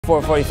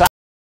4:45.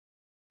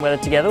 Weather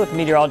together with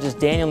meteorologist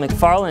Daniel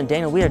McFarland.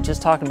 Daniel, we are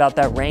just talking about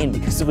that rain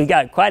because we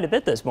got quite a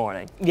bit this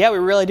morning. Yeah, we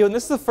really do. And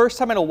this is the first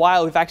time in a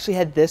while we've actually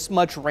had this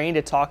much rain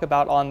to talk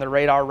about on the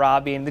radar,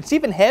 Robbie. And it's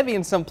even heavy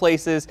in some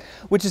places,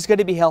 which is going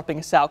to be helping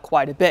us out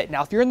quite a bit.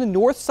 Now, if you're in the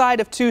north side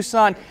of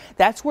Tucson,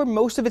 that's where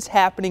most of it's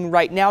happening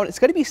right now. And it's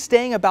going to be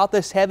staying about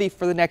this heavy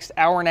for the next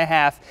hour and a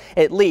half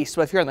at least.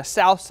 But if you're on the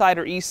south side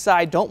or east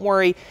side, don't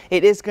worry.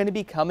 It is going to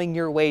be coming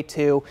your way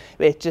too.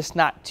 It's just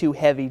not too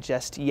heavy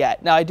just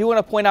yet. Now, I do want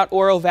to point out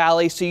Oro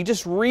Valley. So you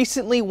just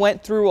recently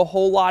went through a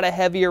whole lot of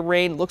heavier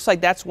rain. Looks like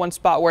that's one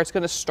spot where it's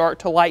going to start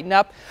to lighten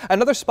up.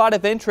 Another spot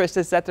of interest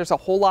is that there's a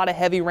whole lot of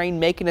heavy rain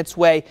making its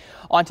way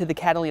onto the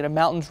Catalina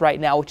Mountains right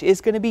now, which is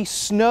going to be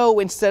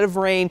snow instead of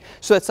rain.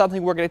 So that's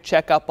something we're going to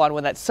check up on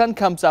when that sun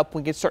comes up.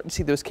 We can start to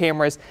see those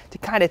cameras to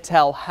kind of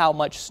tell how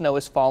much snow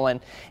has fallen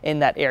in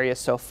that area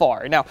so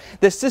far. Now,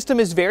 this system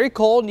is very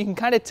cold, and you can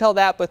kind of tell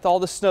that with all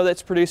the snow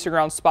that's producing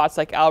around spots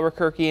like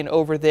Albuquerque and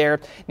over there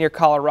near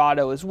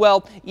Colorado as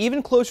well.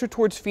 Even closer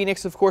towards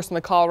Phoenix, of course, on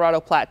the Colorado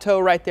Plateau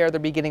right there, they're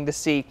beginning to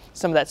see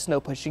some of that snow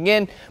pushing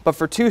in. But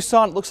for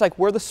Tucson, it looks like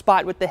we're the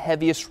spot with the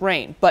heaviest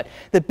rain. But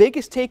the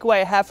biggest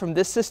takeaway I have from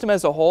this system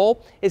as a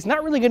whole is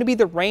not really going to be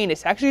the rain.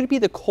 It's actually going to be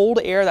the cold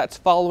air that's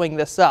following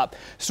this up.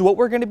 So what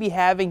we're going to be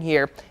having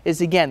here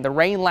is, again, the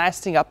rain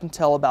lasting up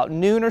until about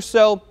noon or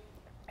so.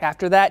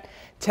 After that,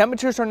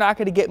 temperatures are not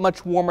going to get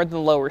much warmer than the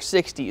lower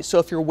 60s. So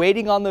if you're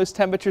waiting on those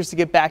temperatures to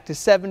get back to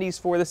 70s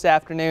for this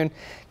afternoon,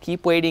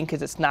 keep waiting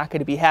because it's not going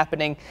to be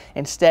happening.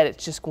 Instead,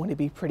 it's just going to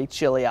be pretty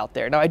chilly out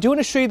there. Now, I do want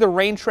to show you the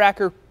rain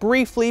tracker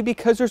briefly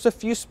because there's a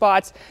few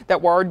spots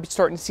that we're already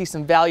starting to see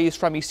some values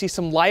from. You see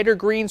some lighter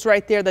greens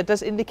right there. That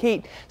does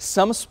indicate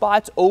some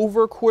spots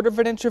over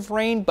 1/4 inch of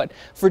rain. But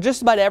for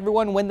just about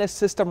everyone, when this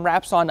system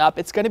wraps on up,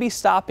 it's going to be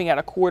stopping at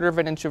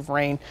 1/4 inch of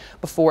rain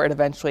before it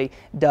eventually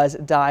does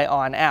die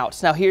on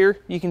out. Now here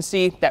you can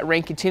see that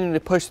rain continuing to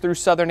push through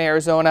southern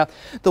Arizona.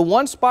 The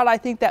one spot I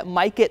think that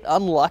might get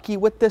unlucky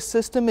with this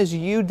system is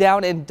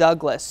down in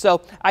Douglas. So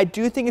I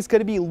do think it's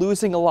going to be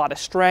losing a lot of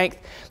strength.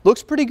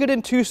 Looks pretty good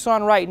in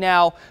Tucson right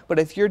now, but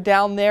if you're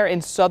down there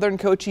in southern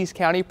Cochise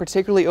County,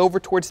 particularly over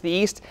towards the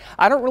east,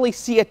 I don't really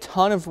see a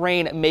ton of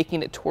rain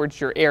making it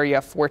towards your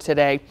area for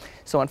today.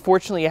 So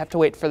unfortunately, you have to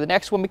wait for the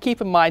next one. But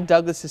keep in mind,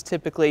 Douglas is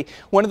typically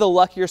one of the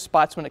luckier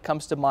spots when it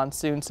comes to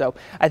monsoon. So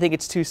I think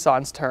it's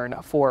Tucson's turn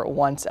for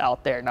once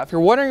out there. Now, if you're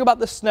wondering about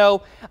the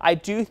snow, I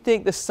do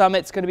think the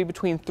summit's going to be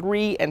between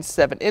 3 and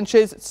 7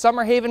 inches.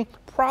 Summer Haven,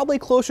 probably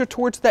closer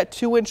towards that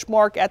 2-inch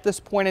mark at this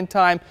point in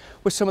time,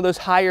 with some of those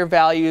higher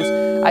values,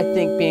 I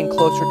think, being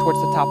closer towards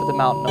the top of the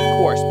mountain, of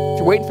course. If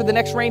you're waiting for the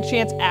next rain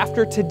chance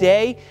after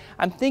today,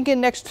 I'm thinking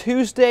next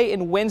Tuesday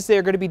and Wednesday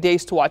are going to be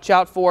days to watch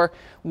out for.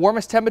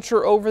 Warmest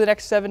temperature over the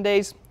next 7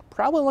 days,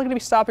 probably only going to be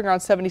stopping around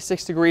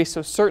 76 degrees,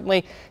 so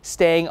certainly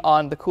staying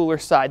on the cooler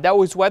side. That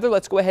was weather.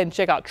 Let's go ahead and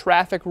check out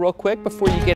traffic real quick before you get